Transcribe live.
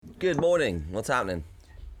Good morning. What's happening?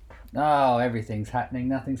 Oh, everything's happening.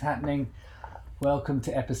 Nothing's happening. Welcome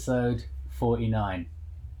to episode 49.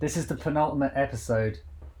 This is the penultimate episode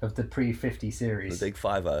of the pre-50 series. The big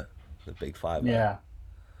 5-0. The big 5-0. Yeah.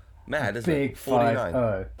 Mad, isn't Big it? 49.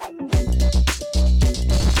 5-0.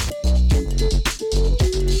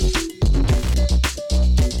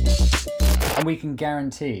 And we can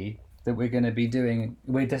guarantee that we're going to be doing...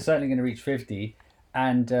 We're certainly going to reach 50.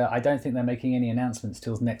 And I don't think they're making any announcements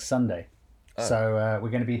till next Sunday. Oh. So we're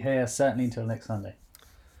going to be here certainly until next Sunday.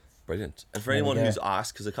 Brilliant. And for anyone who's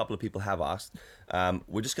asked, because a couple of people have asked,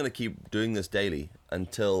 we're just going to keep doing this daily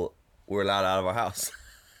until we're allowed out of our house.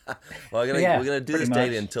 We're going to do this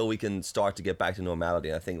daily until we can start to get back to normality.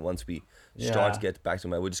 And I think once we start to get back to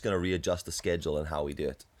normality, we're just going to readjust the schedule and how we do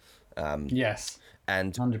it. Yes.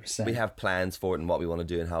 And 100%. we have plans for it and what we want to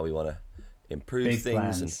do and how we want to improve Big things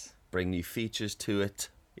plans. and bring new features to it.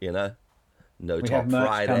 You know, no We Top have merch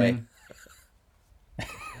Friday.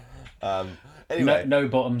 coming. Anyway, No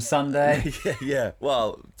bottom Sunday. yeah.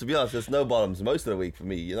 Well, to be honest, there's no bottoms most of the week for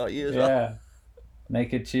me. You're not you as well. Yeah.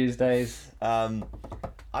 Naked Tuesdays.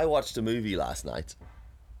 I watched a movie last night.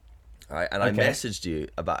 All right, and I messaged you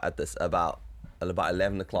about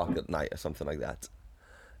 11 o'clock at night or something like that.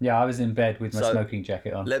 Yeah, I was in bed with my smoking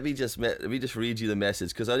jacket on. Let me just read you the message,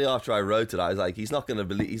 because only after I wrote it, I was like, he's not gonna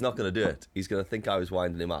do it. He's gonna think I was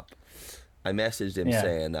winding him up. I messaged him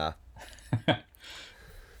saying,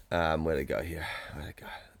 where'd it go here?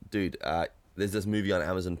 Dude, there's this movie on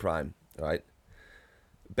Amazon Prime, right?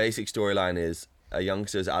 Basic storyline is a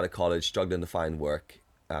youngster's out of college, struggling to find work.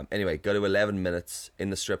 Anyway, go to 11 minutes in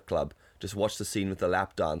the strip club. Just watch the scene with the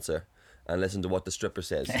lap dancer and listen to what the stripper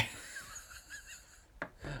says.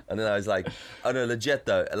 And then I was like, oh no, legit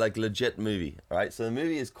though, like legit movie, right? So the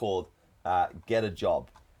movie is called Get a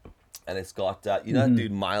Job. And it's got, that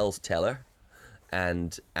dude Miles Teller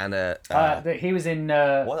and Anna... he was in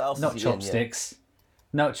what else Not is he in? Chopsticks.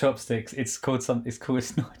 Not Chopsticks. It's not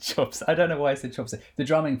Chopsticks. I don't know why it's the Chopsticks. The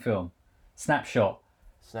drumming film. Snapshot.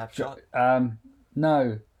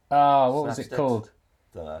 No. What was it called?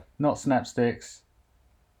 Dunno. Not Snapsticks.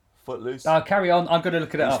 Footloose. Carry on. I'm going to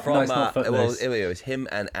look it up. From, no, it's not Footloose. Well, it was him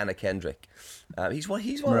and Anna Kendrick. He's one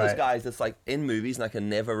of those guys that's like in movies and I can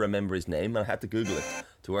never remember his name. I had to Google it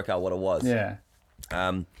to work out what it was. Yeah.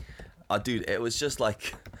 Dude, it was just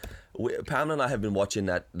like... Pamela and I have been watching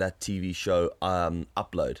that TV show,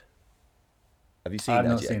 Upload. Have you seen that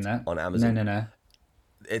yet? I've not seen that. On Amazon? No.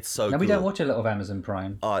 It's so No, cool. we don't watch a lot of Amazon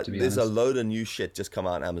Prime, to be there's honest. a load of new shit just come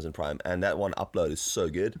out on Amazon Prime, and that one, Upload, is so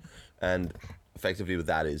good. And effectively with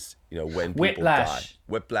that is, when people die.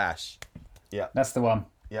 Whiplash. Yeah. That's the one.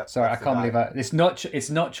 Yep, Sorry, I that's the can't guy. believe it's not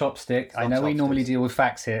Chopstick. I know we normally Chopsticks. deal with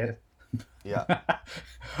facts here. Yeah.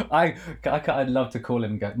 I'd love to call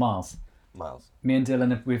him and go, Miles. Me and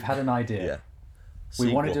Dylan, we've had an idea. Yeah.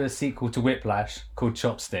 We want to do a sequel to Whiplash called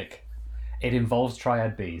Chopstick. It involves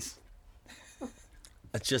triad bees.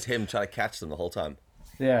 It's just him trying to catch them the whole time.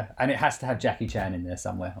 Yeah, and it has to have Jackie Chan in there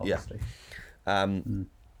somewhere, obviously.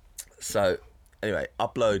 So, anyway,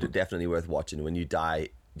 Upload, definitely worth watching. When you die,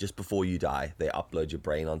 just before you die, they upload your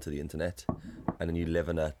brain onto the internet, and then you live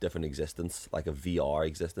in a different existence, like a VR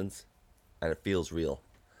existence, and it feels real.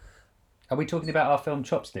 Are we talking about our film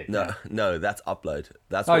Chopstick? No, that's Upload.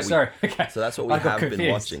 Sorry. Okay. So that's what we I got have been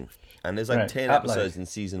confused. watching. And there's like 10 Upload. episodes in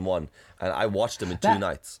season 1, and I watched them in 2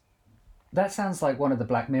 nights. That sounds like one of the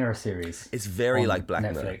Black Mirror series. It's very like Black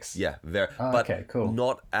Netflix. Mirror. Yeah, very. Oh, but okay, cool.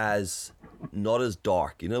 not as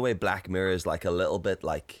dark. You know the way Black Mirror is like a little bit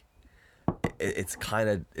like it's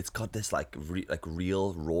got this like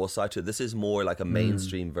real raw side to it. This is more like a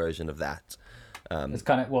mainstream version of that. It's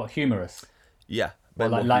kind of humorous. Yeah, Or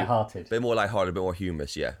like lighthearted. A bit more lighthearted, a bit more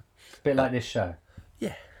humorous. Yeah, bit like this show.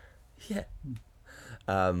 Yeah.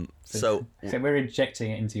 So we're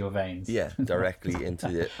injecting it into your veins. Yeah, directly into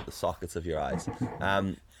the sockets of your eyes.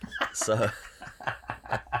 So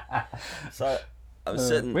I'm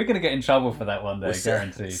sitting. We're gonna get in trouble for that one day,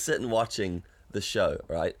 guaranteed. Sitting watching the show,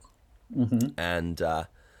 right? And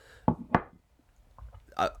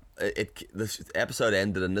this episode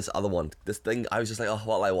ended, and this thing, I was just like, oh,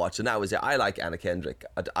 what'll I watch? And that was it. I like Anna Kendrick.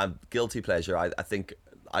 I'm guilty pleasure. I think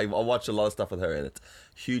I watched a lot of stuff with her in it.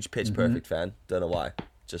 Huge Pitch Perfect fan. Don't know why.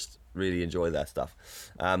 Just really enjoy that stuff.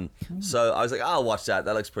 So I was like, I'll watch that.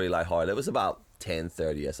 That looks pretty lighthearted. It was about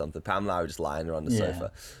 10:30 or something. Pam and I were just lying around the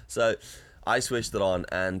sofa. So I switched it on,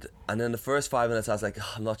 and then the first 5 minutes I was like,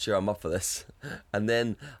 I'm not sure I'm up for this. And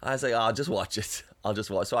then I was like, I'll just watch it.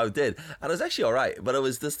 So I did, and it was actually all right. But it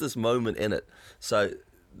was this moment in it. So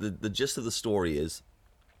the gist of the story is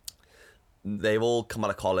they've all come out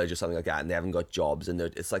of college or something like that, and they haven't got jobs, and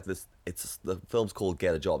it's like this. It's the film's called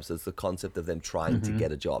Get a Job, so it's the concept of them trying to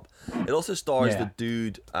get a job. It also stars the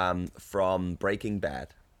dude from Breaking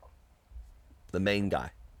Bad, the main guy.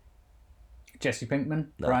 Jesse Pinkman,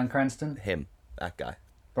 no. Bryan Cranston, that guy.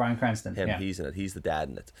 Bryan Cranston, he's in it. He's the dad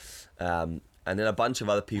in it, and then a bunch of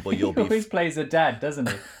other people. He always plays a dad, doesn't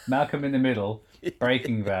he? Malcolm in the Middle,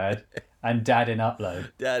 Breaking Bad. And Dad in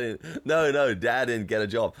Upload. Dad in Get a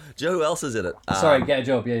Job. Do you know who else is in it? Sorry, Get a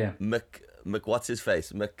Job, yeah. What's his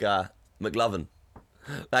face? McLovin.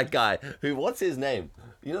 That guy. What's his name?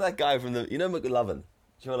 You know that guy from McLovin? Do you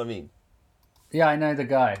know what I mean? Yeah, I know the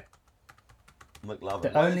guy.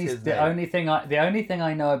 McLovin. The only thing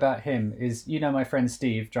I know about him is, you know, my friend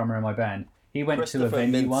Steve, drummer in my band. He went to a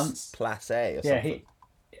venue once. Place or something.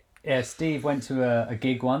 Steve went to a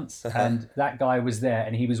gig once, and that guy was there,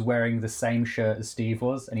 and he was wearing the same shirt as Steve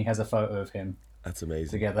was, and he has a photo of him. That's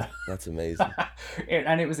amazing. Together. That's amazing.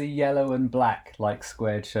 And it was a yellow and black, like,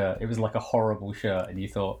 squared shirt. It was like a horrible shirt, and you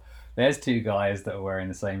thought, there's two guys that are wearing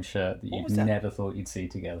the same shirt that you'd never thought you'd see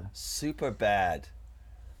together. Superbad.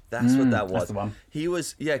 That's what that was. That's the one. He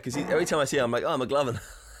was, because every time I see him, I'm like, oh, McLovin.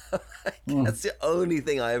 That's the only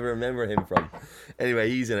thing I ever remember him from. Anyway,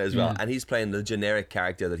 he's in it as well, and he's playing the generic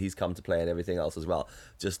character that he's come to play and everything else as well.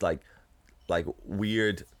 Just like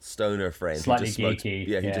weird stoner friend, slightly geeky.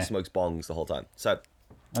 He just smokes bongs the whole time. So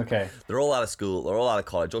okay, they're all out of school, they're all out of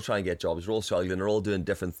college, all trying to get jobs, they're all struggling, they're all doing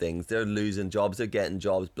different things, they're losing jobs, they're getting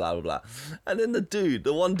jobs, blah blah blah. And then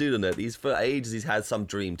the one dude in it, he's for ages he's had some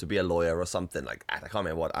dream to be a lawyer or something like I can't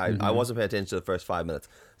remember what. I wasn't paying attention to the first 5 minutes,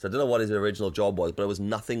 so I don't know what his original job was, but it was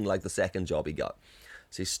nothing like the second job he got.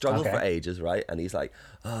 So he struggled for ages, right? And he's like,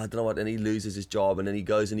 I don't know what, and he loses his job, and then he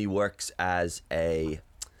goes and he works as a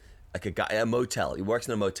guy in a motel. He works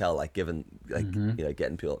in a motel, getting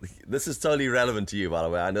people. This is totally relevant to you, by the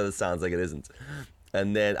way. I know this sounds like it isn't.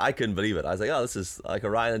 And then I couldn't believe it. I was like, oh, this is like a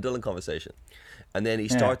Ryan and Dylan conversation. And then he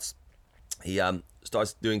starts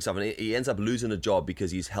doing something. He ends up losing a job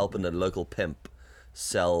because he's helping a local pimp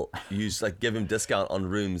give him discount on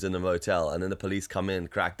rooms in the motel, and then the police come in,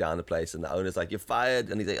 crack down the place, and the owner's like, you're fired,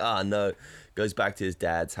 and he's like, no, goes back to his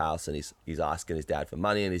dad's house, and he's asking his dad for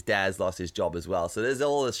money, and his dad's lost his job as well, so there's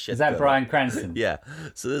all this shit. Is that Bryan Cranston? Yeah,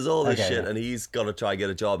 so there's all this shit, and he's got to try and get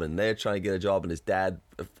a job, and they're trying to get a job, and his dad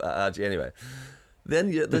anyway, then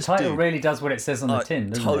the title really does what it says on the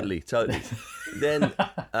tin, doesn't it? Totally. Then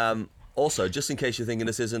also, just in case you're thinking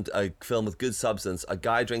this isn't a film with good substance, a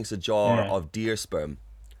guy drinks a jar of deer sperm.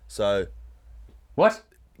 So, what?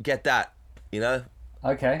 Get that, you know?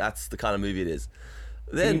 Okay. That's the kind of movie it is.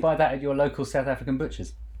 Then, can you buy that at your local South African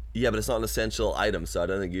butchers? Yeah, but it's not an essential item, so I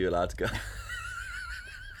don't think you're allowed to go.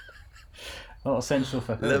 Not essential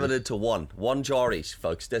for who? Limited to one jar each,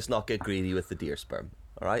 folks. Let's not get greedy with the deer sperm.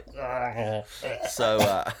 All right.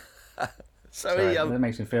 Sorry, that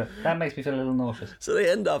makes me feel a little nauseous. So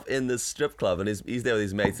they end up in this strip club, and he's there with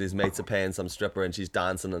his mates, and his mates are paying some stripper, and she's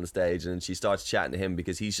dancing on the stage, and she starts chatting to him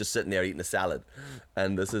because he's just sitting there eating a salad,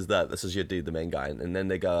 and this is your dude, the main guy, and then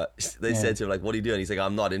they said to him, like, what are you doing? He's like,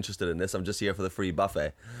 I'm not interested in this, I'm just here for the free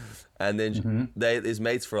buffet. And then his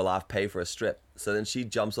mates, for a laugh, pay for a strip. So then she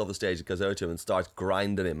jumps off the stage and goes over to him and starts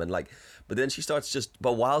grinding him, but then she starts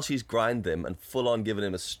but while she's grinding him and full on giving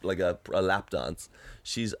him a lap dance,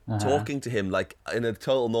 she's talking to him like in a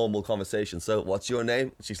total normal conversation. So, what's your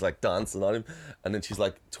name? She's like dancing on him, and then she's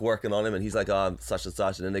like twerking on him, and he's like, oh, I'm such and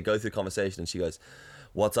such. And then they go through conversation, and she goes,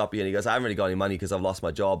 what's up? And he goes, I haven't really got any money because I've lost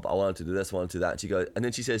my job. I wanted to do this, I wanted to do that. And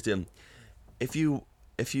then she says to him, if you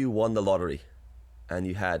won the lottery and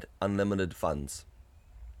you had unlimited funds,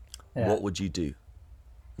 what would you do?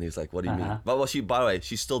 And he was like, what do you mean? But by the way,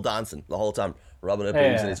 she's still dancing the whole time, rubbing her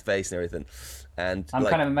boobs in his face and everything. And I'm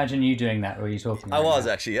kind of imagining you doing that. Were you talking about? I was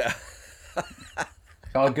actually, yeah.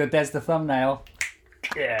 Oh, good. There's the thumbnail.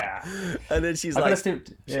 Yeah. And then she says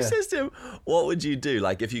to him, what would you do?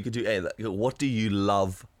 Like, if you could do anything, what do you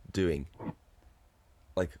love doing?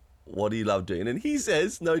 Like, what do you love doing? And he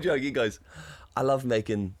says, no joke, he goes, I love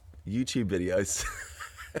making YouTube videos.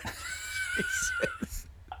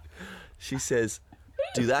 She says,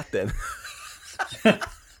 do that then.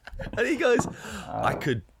 And he goes, I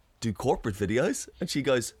could do corporate videos. And she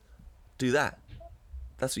goes, do that.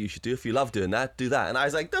 That's what you should do. If you love doing that, do that. And I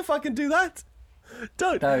was like, don't fucking do that.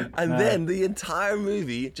 Don't. And then the entire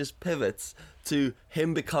movie just pivots to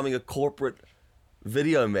him becoming a corporate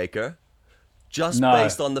video maker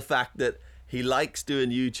based on the fact that he likes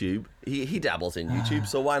doing YouTube. He dabbles in YouTube,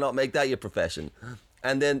 so why not make that your profession?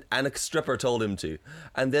 And a stripper told him to.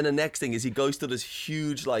 And then the next thing is he goes to this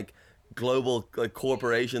huge global like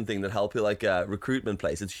corporation thing that help you like a recruitment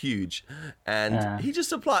place. It's huge, and he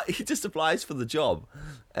just applies for the job,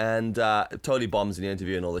 and totally bombs in the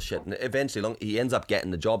interview and all this shit. And eventually, he ends up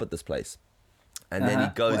getting the job at this place, and then he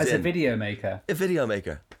goes as in a video maker. A video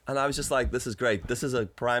maker, and I was just like, this is great. This is a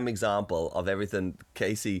prime example of everything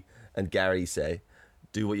Casey and Gary say.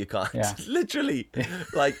 Do what you can't. Yeah. Literally,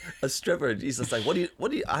 like a stripper. He's just like, what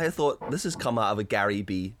do you? I thought this has come out of a Gary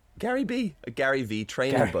V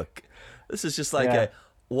training book. This is just like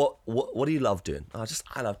what do you love doing?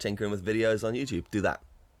 I love tinkering with videos on YouTube. Do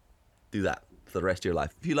that for the rest of your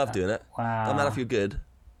life. If you love doing it, don't matter if you're good.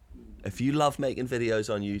 If you love making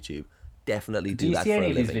videos on YouTube, definitely do that for a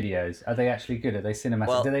living. Do you see any of these videos? Are they actually good? Are they cinematic?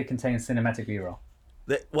 Well, do they contain cinematic B-roll?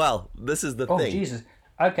 This is the Oh, thing. Jesus.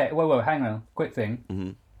 Okay, whoa, hang on. Quick thing.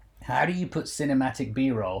 Mm-hmm. How do you put cinematic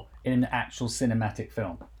B-roll in an actual cinematic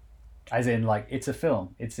film? As in, like, it's a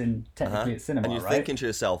film. It's in, technically it's cinema, and you're right? thinking to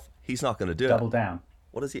yourself, he's not going to do Double down.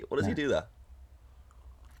 What does he do there?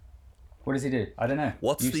 What does he do? I don't know.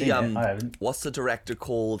 What's the director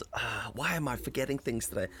called? Why am I forgetting things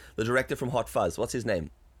today? The director from Hot Fuzz. What's his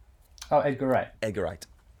name? Oh, Edgar Wright. Edgar Wright.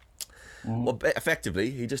 Well,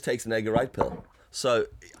 effectively, he just takes an Edgar Wright pill. So,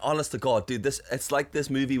 honest to God, dude, it's like this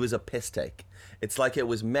movie was a piss take. It's like it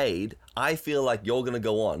was made. I feel like you're going to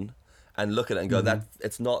go on and look at it and go, that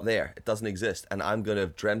it's not there. It doesn't exist. And I'm going to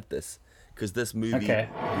have dreamt this because this movie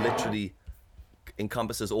literally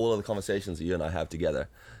encompasses all of the conversations that you and I have together.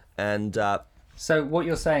 And so what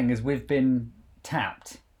you're saying is we've been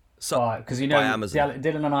tapped. Because by Amazon.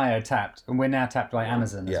 Dylan and I are tapped, and we're now tapped by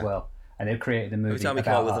Amazon as well. And they've created a movie. Every time we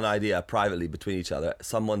come up with an idea privately between each other,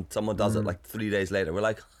 someone does it like 3 days later. We're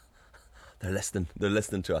like, they're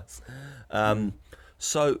listening to us.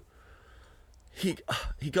 So he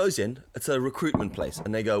goes in. It's a recruitment place,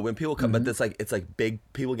 and they go when people come, but it's like big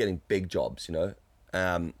people getting big jobs, you know.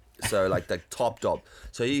 So like the top job.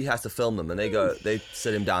 So he has to film them, and they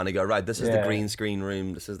sit him down. They go, right, this is the green screen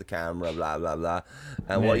room. This is the camera. Blah blah blah.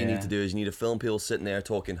 And what you need to do is you need to film people sitting there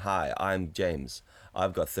talking. Hi, I'm James.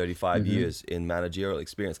 I've got 35 years in managerial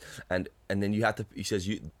experience, and then you have to. He says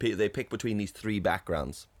they pick between these three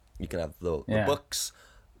backgrounds. You can have the books,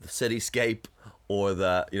 the cityscape, or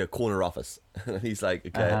the corner office. And he's like,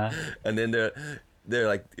 okay, and then they're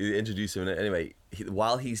like introduce him. And anyway,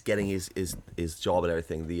 while he's getting his job and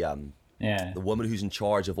everything, the woman who's in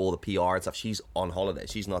charge of all the PR and stuff, she's on holiday.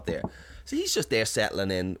 She's not there, so he's just there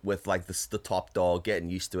settling in with like the top dog, getting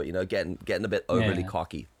used to it. Getting a bit overly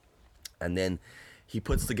cocky, and then he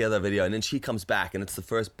puts together a video, and then she comes back, and it's the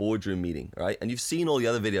first boardroom meeting, right? And you've seen all the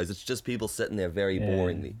other videos. It's just people sitting there very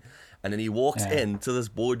boringly. And then he walks into this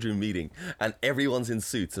boardroom meeting, and everyone's in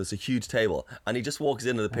suits. So it's a huge table. And he just walks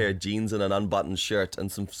in with a pair of jeans and an unbuttoned shirt and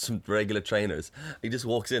some regular trainers. He just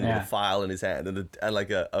walks in with a file in his hand and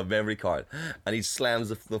like a memory card. And he slams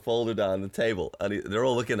the folder down the table. And they're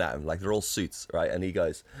all looking at him like they're all suits, right? And he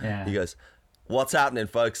goes, what's happening,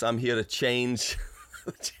 folks? I'm here to change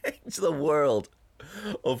the world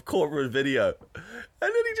of corporate video. And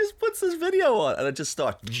then he just puts this video on, and it just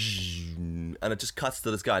starts, and it just cuts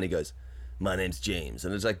to this guy, and he goes, my name's James,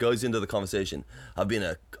 and it like goes into the conversation. I've been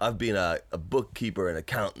a bookkeeper and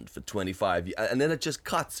accountant for 25 years, and then it just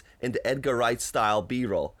cuts into Edgar Wright style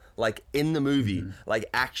B-roll, like in the movie. Like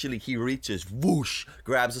actually he reaches, whoosh,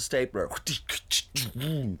 grabs a stapler,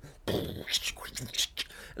 and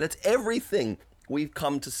it's everything we've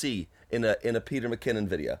come to see in a Peter McKinnon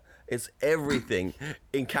video. It's everything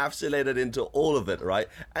encapsulated into all of it, right?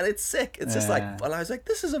 And it's sick. It's just like, and I was like,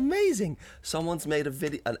 this is amazing. Someone's made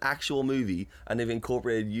an actual movie, and they've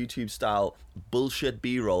incorporated YouTube style bullshit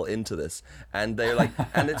B-roll into this. And they're like,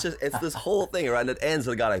 and it's this whole thing, right? And it ends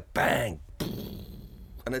with a guy like, bang.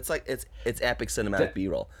 And it's like, it's epic cinematic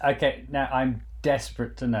B-roll. Okay, now I'm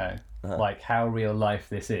desperate to know, like, how real life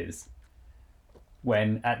this is.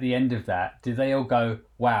 When at the end of that, do they all go,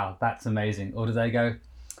 wow, that's amazing? Or do they go,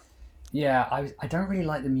 yeah, I don't really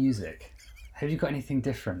like the music. Have you got anything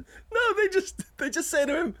different? No, they just say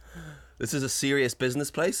to him, this is a serious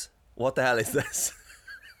business place? What the hell is this?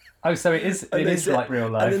 Oh, so it is like real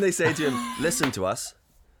life. And then they say to him, listen to us.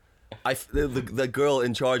 The girl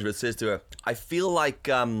in charge of it says to her, I feel like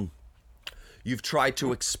you've tried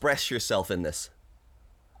to express yourself in this.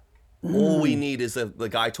 All we need is the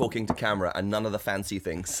guy talking to camera and none of the fancy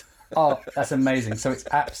things. Oh, that's amazing. So it's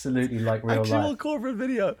absolutely like real Actual life. corporate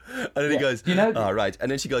video. And then he goes, right. And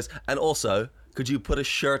then she goes, and also, could you put a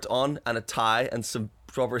shirt on and a tie and some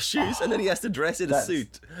proper shoes? And then he has to dress in a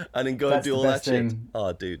suit and then go and do all that shit.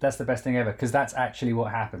 Oh, dude. That's the best thing ever, because that's actually what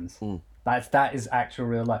happens. That is actual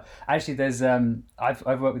real life. Actually, there's I've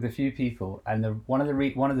worked with a few people, and one of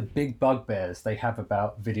the big bugbears they have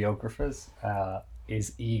about videographers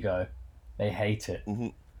is ego. They hate it,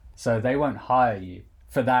 so they won't hire you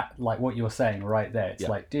for that. Like what you're saying right there, it's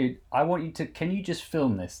like, dude, I want you to. Can you just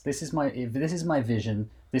film this? This is my vision.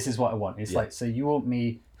 This is what I want. It's like, so you want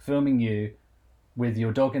me filming you with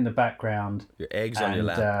your dog in the background, your eggs on your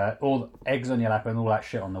lap, all eggs on your lap, and all that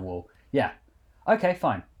shit on the wall. Yeah, okay,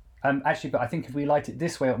 fine. Actually, but I think if we light it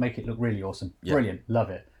this way, it'll make it look really awesome. Yeah. Brilliant.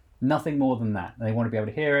 Love it. Nothing more than that. And they want to be able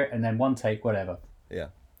to hear it, and then one take, whatever. Yeah.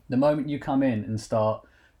 The moment you come in and start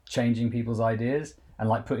changing people's ideas and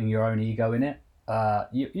like putting your own ego in it,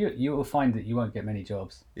 you will find that you won't get many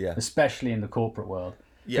jobs. Yeah. Especially in the corporate world.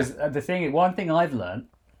 Because one thing I've learned,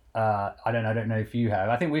 I don't know if you have.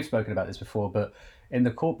 I think we've spoken about this before, but in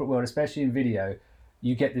the corporate world, especially in video,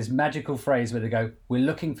 you get this magical phrase where they go, "We're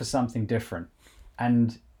looking for something different,"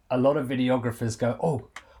 and a lot of videographers go, "Oh,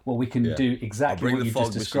 well, we can do exactly what you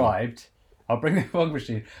just described. I'll bring the fog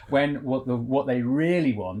machine." When what they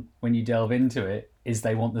really want, when you delve into it, is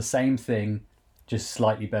they want the same thing, just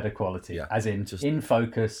slightly better quality, as in just in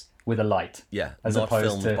focus with a light. Yeah, as not opposed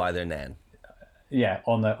filmed to by their nan. Yeah,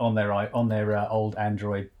 on their old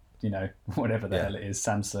Android, whatever the hell it is,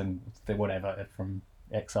 Samsung, whatever from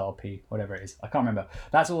XRP, whatever it is. I can't remember.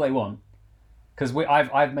 That's all they want. Because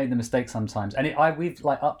I've made the mistake sometimes, and we've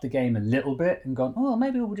like upped the game a little bit and gone, oh,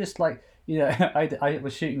 maybe we'll just like, I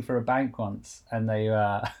was shooting for a bank once, and they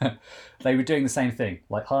they were doing the same thing,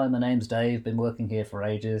 like, "Hi, my name's Dave, been working here for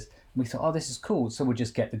ages." And we thought, oh, this is cool, so we'll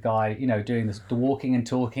just get the guy, doing the walking and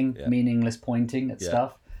talking, meaningless pointing at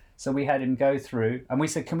stuff. So we had him go through, and we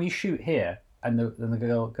said, "Can we shoot here?" And the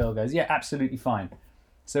girl goes, "Yeah, absolutely fine."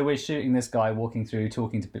 So we're shooting this guy walking through,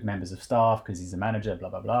 talking to members of staff because he's a manager, blah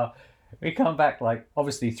blah blah. We come back like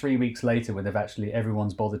obviously 3 weeks later when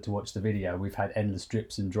everyone's bothered to watch the video. We've had endless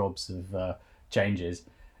drips and drops of changes.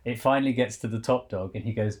 It finally gets to the top dog, and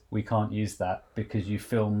he goes, "We can't use that because you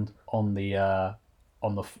filmed on the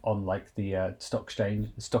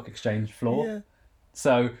stock exchange floor." Yeah.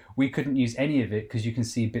 So we couldn't use any of it because you can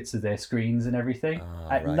see bits of their screens and everything.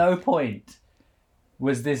 At no point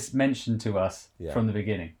was this mentioned to us from the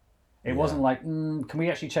beginning. It wasn't like, can we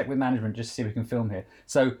actually check with management just to see if we can film here?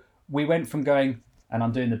 So we went from going, and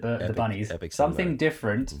I'm doing the bunnies, something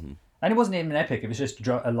different. Mm-hmm. And it wasn't even epic. It was just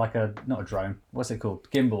not a drone. What's it called?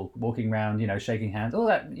 Gimbal, walking around, shaking hands, all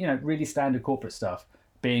that, really standard corporate stuff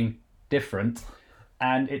being different.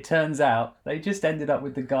 And it turns out they just ended up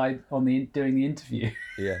with the guy doing the interview.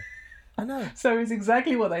 Yeah, I know. So it's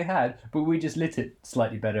exactly what they had, but we just lit it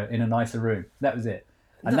slightly better in a nicer room. That was it.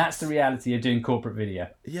 And that's the reality of doing corporate video.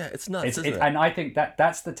 Yeah, it's nuts, isn't it? And I think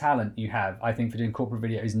that's the talent you have, I think, for doing corporate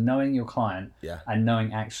video, is knowing your client and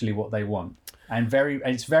knowing actually what they want. And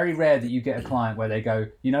it's very rare that you get a client where they go,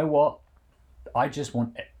 "You know what? I just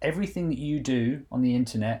want everything that you do on the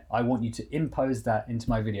internet, I want you to impose that into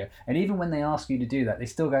my video." And even when they ask you to do that, they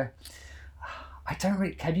still go, "I don't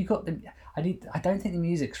really, have you got the, I don't think the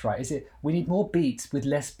music's right. Is it, we need more beats with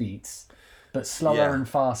less beats, but slower and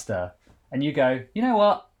faster." And you go, "You know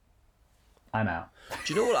what? I'm out."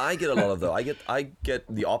 Do you know what I get a lot of though? I get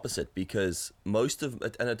the opposite, because most of,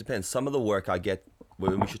 and it depends, some of the work I get,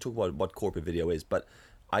 well, we should talk about what corporate video is, but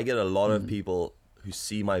I get a lot of people who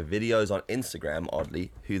see my videos on Instagram,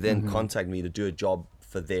 oddly, who then contact me to do a job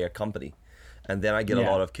for their company. And then I get a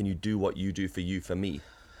lot of, "Can you do what you do for me?"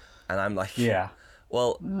 And I'm like,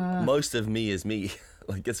 well, most of me is me.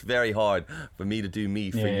 Like, it's very hard for me to do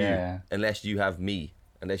me for you, unless you have me,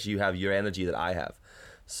 unless you have your energy that I have.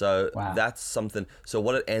 So that's something. So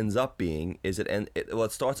what it ends up being is it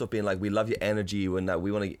starts off being like, "We love your energy, when we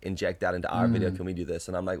want to inject that into our video. Can we do this?"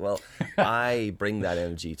 And I'm like, well, I bring that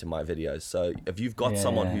energy to my videos. So if you've got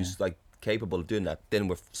someone who's like capable of doing that, then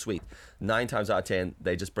we're sweet. 9 times out of 10,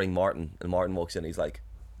 they just bring Martin, and Martin walks in, and he's like,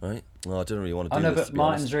 "Right, well, I didn't really want to do this." But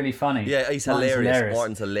Martin's really funny. Yeah, he's hilarious.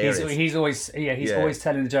 Martin's hilarious. He's always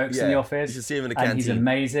telling the jokes in the office. You should see him in the canteen. And he's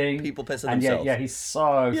amazing. People pissing themselves. Yeah, he's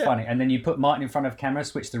so funny. And then you put Martin in front of camera,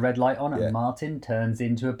 switch the red light on, and Martin turns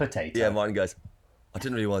into a potato. Yeah, Martin goes, "I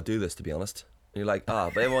didn't really want to do this, to be honest." And you're like,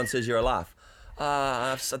 but everyone says you're a laugh.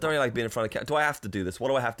 I don't really like being in front of camera. Do I have to do this? What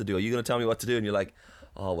do I have to do? Are you going to tell me what to do? And you're like,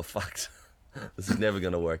 "Oh, we're fucked. This is never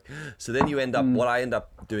going to work." So then you end up, what I end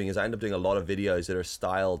up doing is I end up doing a lot of videos that are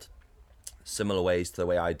styled similar ways to the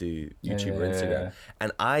way I do YouTube or Instagram.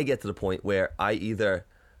 And I get to the point where I either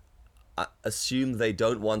assume they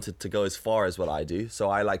don't want it to go as far as what I do, so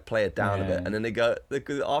I like play it down a bit, and then they go,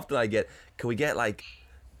 often I get, "Can we get like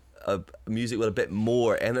a music with a bit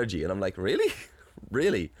more energy?" And I'm like, really?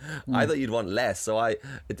 I thought you'd want less. So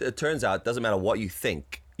it turns out it doesn't matter what you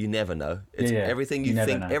think, you never know. It's everything you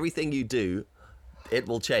think, everything you do, it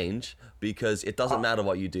will change because it doesn't matter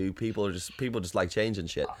what you do. People just like changing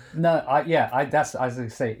shit. No, that's as I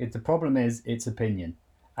say. The problem is it's opinion,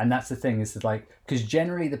 and that's the thing. Is like because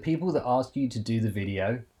generally the people that ask you to do the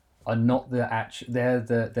video are not they're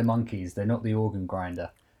the monkeys. They're not the organ grinder,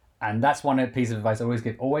 and that's one piece of advice I always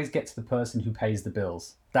give. Always get to the person who pays the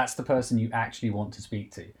bills. That's the person you actually want to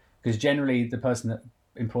speak to, because generally the person that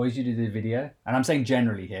employs you to do the video, and I'm saying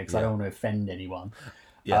generally here because I don't want to offend anyone.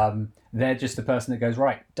 Yeah. They're just the person that goes,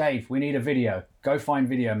 right, Dave, we need a video. Go find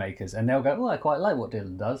video makers, and they'll go, oh, I quite like what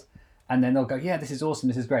Dylan does, and then they'll go, yeah, this is awesome,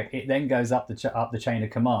 this is great. It then goes up the chain of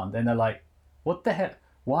command, and they're like, what the hell?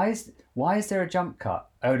 Why is there a jump cut?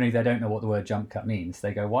 Only they don't know what the word jump cut means.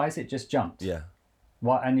 They go, why is it just jumped? Yeah.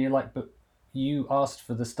 Why? And you're like, but you asked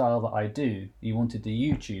for the style that I do. You wanted the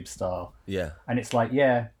YouTube style. Yeah. And it's like,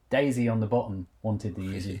 yeah, Daisy on the bottom wanted the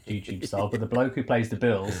YouTube style, but the bloke who plays the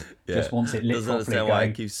bills just wants it lit doesn't properly. Understand why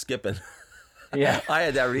I keep skipping. Yeah. I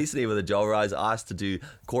had that recently with a job where I was asked to do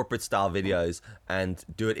corporate style videos and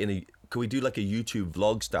do it could we do like a YouTube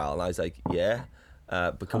vlog style? And I was like, yeah,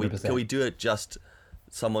 but can we do it just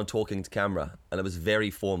someone talking to camera? And it was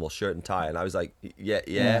very formal, shirt and tie. And I was like,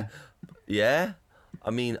 yeah. I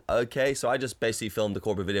mean, okay. So I just basically filmed the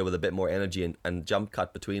corporate video with a bit more energy and jump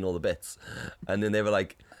cut between all the bits. And then they were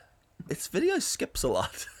like, this video skips a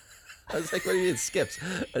lot. I was like, what do you mean it skips?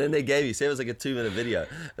 And then they gave me, say it was like a 2-minute video.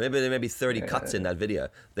 And maybe 30 cuts in that video.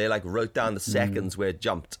 They like wrote down the seconds where it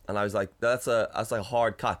jumped. And I was like, that's like a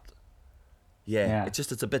hard cut. Yeah.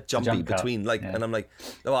 It's a bit jumpy between and I'm like,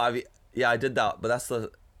 oh, I did that. But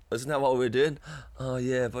isn't that what we were doing? Oh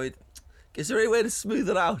yeah, but is there any way to smooth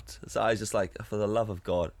it out? So I was just like, for the love of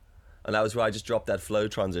God. And that was where I just dropped that flow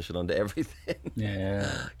transition onto everything.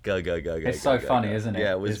 Yeah. Go. It's so funny, isn't it?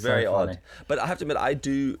 Yeah, it was very odd. But I have to admit, I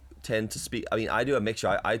do tend to speak. I mean, I do a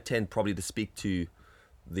mixture. I tend probably to speak to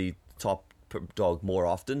the top dog more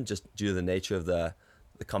often, just due to the nature of the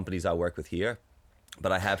companies I work with here.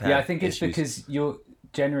 But I have had I think it's because you're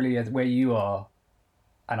generally where you are,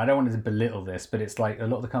 and I don't want to belittle this, but it's like a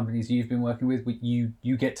lot of the companies you've been working with,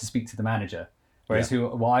 you get to speak to the manager. Whereas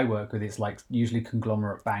what I work with, it's like usually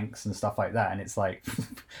conglomerate banks and stuff like that. And it's like,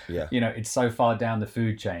 it's so far down the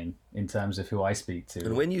food chain in terms of who I speak to.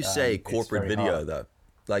 And when you say corporate video, though,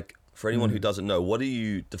 like for anyone who doesn't know, what do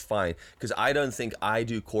you define? Because I don't think I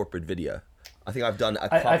do corporate video. I think I've done a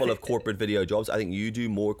couple of corporate video jobs. I think you do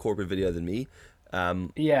more corporate video than me.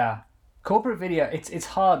 Corporate video, it's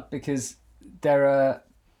hard because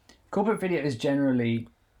corporate video is generally,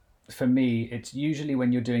 for me, it's usually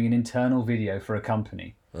when you're doing an internal video for a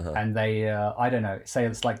company and they, I don't know, say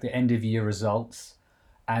it's like the end of year results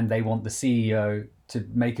and they want the CEO to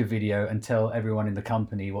make a video and tell everyone in the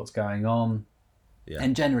company what's going on. Yeah.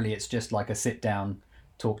 And generally it's just like a sit down,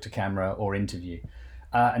 talk to camera or interview.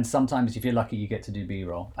 And sometimes if you're lucky, you get to do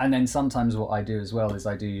B-roll. And then sometimes what I do as well is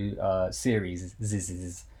I do series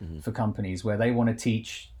for companies where they want to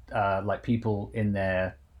teach like people in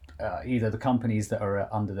their, either the companies that are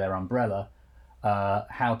under their umbrella,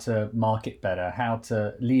 how to market better, how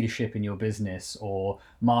to leadership in your business or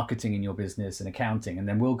marketing in your business and accounting. And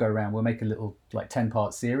then we'll go around, we'll make a little like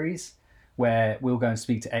 10-part series where we'll go and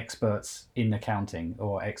speak to experts in accounting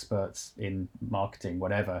or experts in marketing,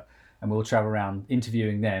 whatever. And we'll travel around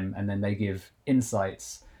interviewing them and then they give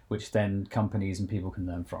insights, which then companies and people can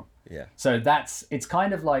learn from. Yeah. So it's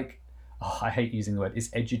kind of like, I hate using the word, it's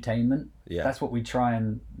edutainment. Yeah. That's what we try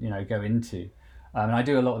and, go into. And I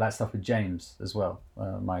do a lot of that stuff with James as well,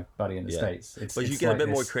 my buddy in the States. But you get like a bit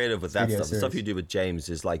more creative with that stuff. The stuff you do with James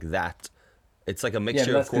is like that. It's like a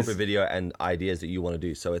mixture of corporate video and ideas that you want to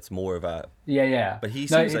do. So it's more of a... Yeah. But he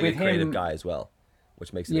seems like a creative guy as well,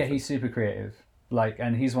 which makes it different. He's super creative.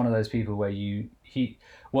 And he's one of those people where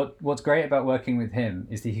what's great about working with him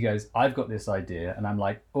is that he goes, I've got this idea, and I'm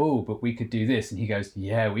like, oh, but we could do this, and he goes,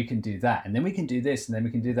 yeah, we can do that, and then we can do this, and then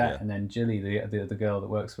we can do that, and then Jilly, the girl that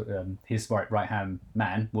works with his right hand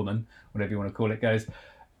man, woman, whatever you want to call it, goes,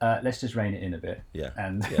 let's just rein it in a bit,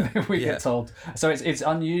 and we get told. So it's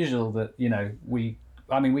unusual that we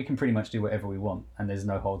can pretty much do whatever we want, and there's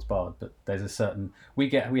no holds barred. But there's a certain we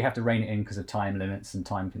have to rein it in because of time limits and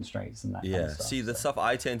time constraints and that. Yeah. Kind of stuff, See, the stuff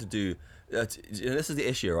I tend to do, and this is the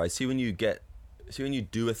issue, right? See when you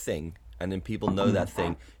do a thing, and then people know that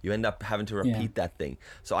thing, you end up having to repeat that thing.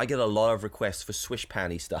 So I get a lot of requests for swish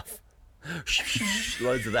panny stuff.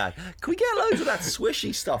 Loads of that. Can we get loads of that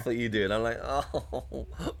swishy stuff that you do? And I'm like, oh,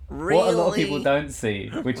 really? What a lot of people don't see,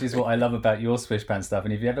 which is what I love about your swish pan stuff.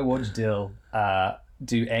 And if you ever watch Dill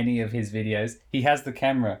do any of his videos, he has the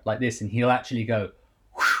camera like this and he'll actually go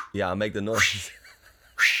I'll make the noise.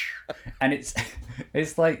 And it's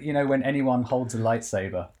like, you know, when anyone holds a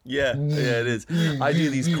lightsaber. Yeah, it is. I do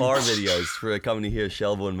these car videos for a company here,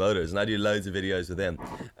 Shelbourne Motors, and I do loads of videos with them.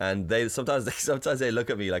 And they sometimes they look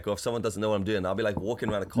at me like, if someone doesn't know what I'm doing, I'll be like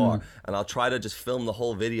walking around a car and I'll try to just film the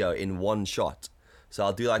whole video in one shot. So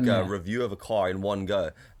I'll do like a review of a car in one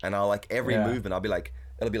go, and I'll like every movement, I'll be like,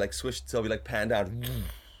 it'll be like swished, so I'll be like panned out, and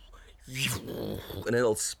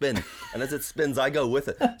it'll spin, and as it spins, I go with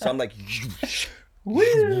it. So I'm like,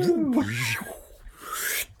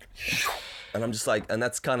 and I'm just like, and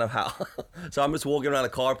that's kind of how. So I'm just walking around a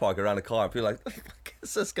car park, around a car, and people are like, what the fuck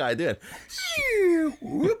is this guy doing?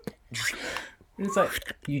 It's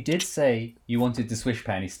like, you did say you wanted the swish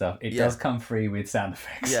panty stuff. It does come free with sound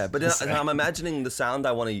effects. Yeah, but I'm imagining the sound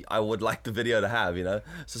I would like the video to have, you know?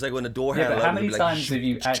 So it's like when the door handle but how opens, many times have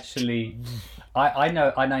you actually... I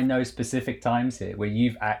know specific times here where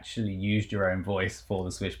you've actually used your own voice for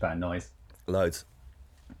the swish pan noise. Loads.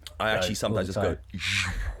 I actually sometimes just go,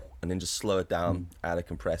 and then just slow it down, add a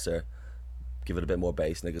compressor, give it a bit more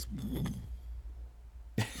bass, and it goes...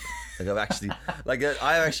 I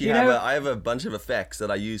have a bunch of effects that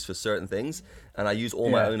I use for certain things, and I use all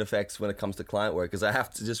my own effects when it comes to client work, because I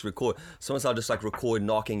have to just record. Sometimes I'll just like record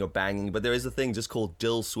knocking or banging, but there is a thing just called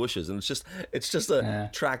Dill Swooshes, and it's just a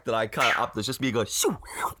track that I cut up. There's just me going.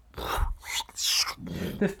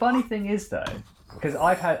 The funny thing is though, because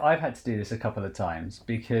I've had to do this a couple of times,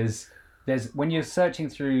 because when you're searching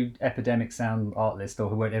through Epidemic Sound Art List or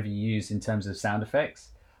whatever you use in terms of sound effects,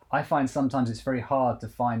 I find sometimes it's very hard to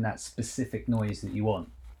find that specific noise that you want,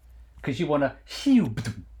 because you want to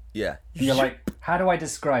yeah, and you're like, how do I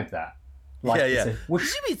describe that? Like, it's a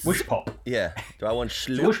whoosh pop. Yeah, do I want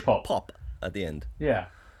whoosh pop at the end? Yeah,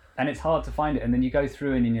 and it's hard to find it, and then you go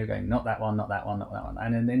through and you're going, not that one, not that one, not that one,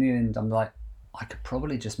 and then in the end I'm like, I could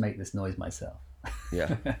probably just make this noise myself.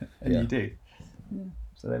 Yeah, and you do. Yeah.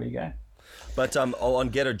 So there we go. But on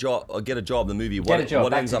Get a Job, the movie,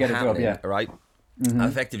 what ends up happening, right? I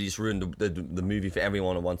effectively just ruined the movie for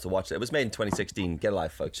everyone who wants to watch it. It was made in 2016. Get a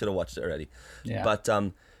life, folks. Should have watched it already. Yeah. But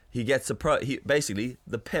he gets basically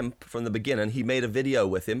the pimp from the beginning. He made a video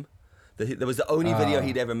with him. There was the only video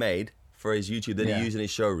he'd ever made for his YouTube that he used in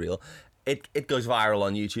his show reel. It goes viral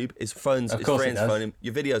on YouTube. His friends phone him.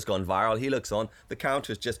 Your video's gone viral. He looks on. The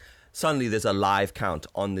counter's just... Suddenly there's a live count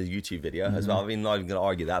on the YouTube video as well. I mean, I'm not even going to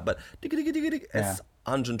argue that, but it's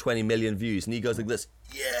 120 million views, and he goes like this,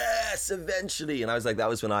 yes, eventually. And I was like, that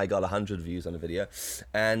was when I got 100 views on a video.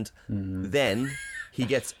 And then he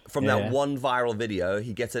gets, from that one viral video,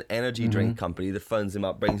 he gets an energy drink company that phones him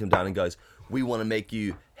up, brings him down and goes, we want to make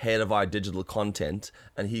you head of our digital content.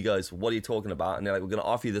 And he goes, what are you talking about? And they're like, we're going to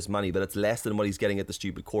offer you this money, but it's less than what he's getting at the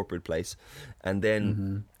stupid corporate place. And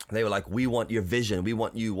then they were like, we want your vision. We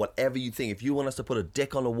want you, whatever you think. If you want us to put a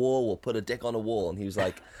dick on a wall, we'll put a dick on a wall. And he was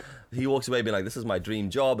like, he walks away being like, this is my dream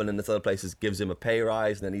job. And then this other place gives him a pay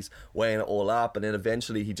rise. And then he's weighing it all up. And then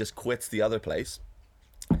eventually he just quits the other place.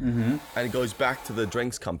 And he goes back to the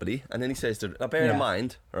drinks company. And then he says to, now bear in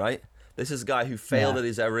mind, right, this is a guy who failed at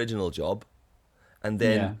his original job and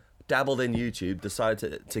then dabbled in YouTube,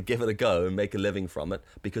 decided to give it a go and make a living from it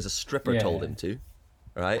because a stripper told him to.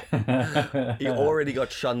 Right? He already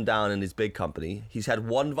got shunned down in his big company. He's had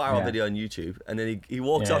one viral video on YouTube, and then he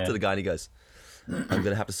walks up to the guy and he goes, I'm going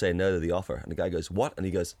to have to say no to the offer. And the guy goes, what? And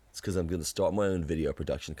he goes, it's because I'm going to start my own video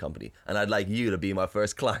production company, and I'd like you to be my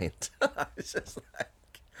first client. I was just like,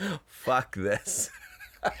 fuck this.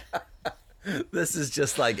 This is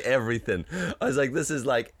just like everything. I was like, this is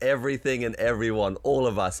like everything and everyone, all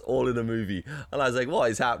of us, all in a movie. And I was like, what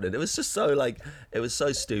is happening? It was just so like, it was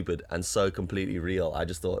so stupid and so completely real. I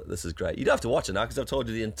just thought, this is great. You don't have to watch it now because I've told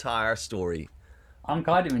you the entire story. I'm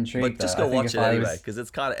kind of intrigued. But just go watch it anyway, because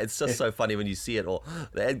it's just so funny when you see it all.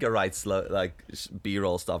 The Edgar Wright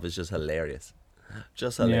B-roll stuff is just hilarious.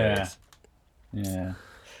 Just hilarious. Yeah.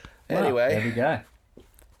 Anyway. Well, there we go.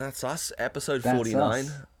 That's us. Episode 49.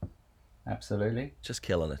 Us. Absolutely. Just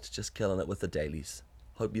killing it with the dailies.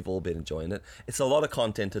 Hope you've all been enjoying it. It's a lot of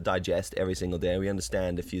content to digest every single day. We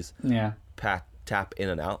understand if you tap in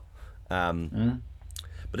and out.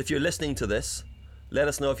 But if you're listening to this, let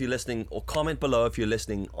us know if you're listening, or comment below if you're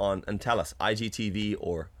listening on, and tell us, IGTV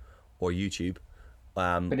or YouTube.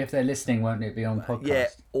 But if they're listening, won't it be on podcast? Yeah,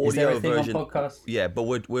 audio version. On podcast? Yeah, but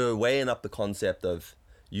we're weighing up the concept of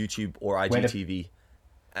YouTube or IGTV.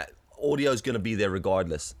 Audio is going to be there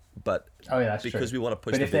regardless, but that's because true. We want to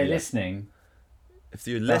push. But the if video. they're listening,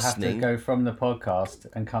 they'll have to go from the podcast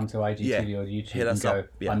and come to IGTV or YouTube hit us and go, up.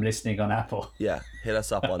 Yeah. I'm listening on Apple. Yeah, hit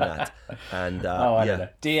us up on that. And I don't know.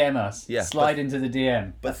 DM us. Yeah, slide into the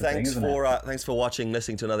DM. But thanks for watching,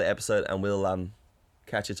 listening to another episode, and we'll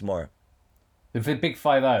catch you tomorrow. The big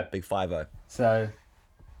 5-0. Big 5-0. So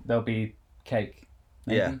there'll be cake.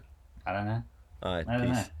 Maybe? Yeah. I don't know. All right. I don't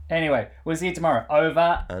know. Peace Anyway, we'll see you tomorrow.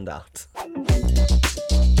 Over. and out.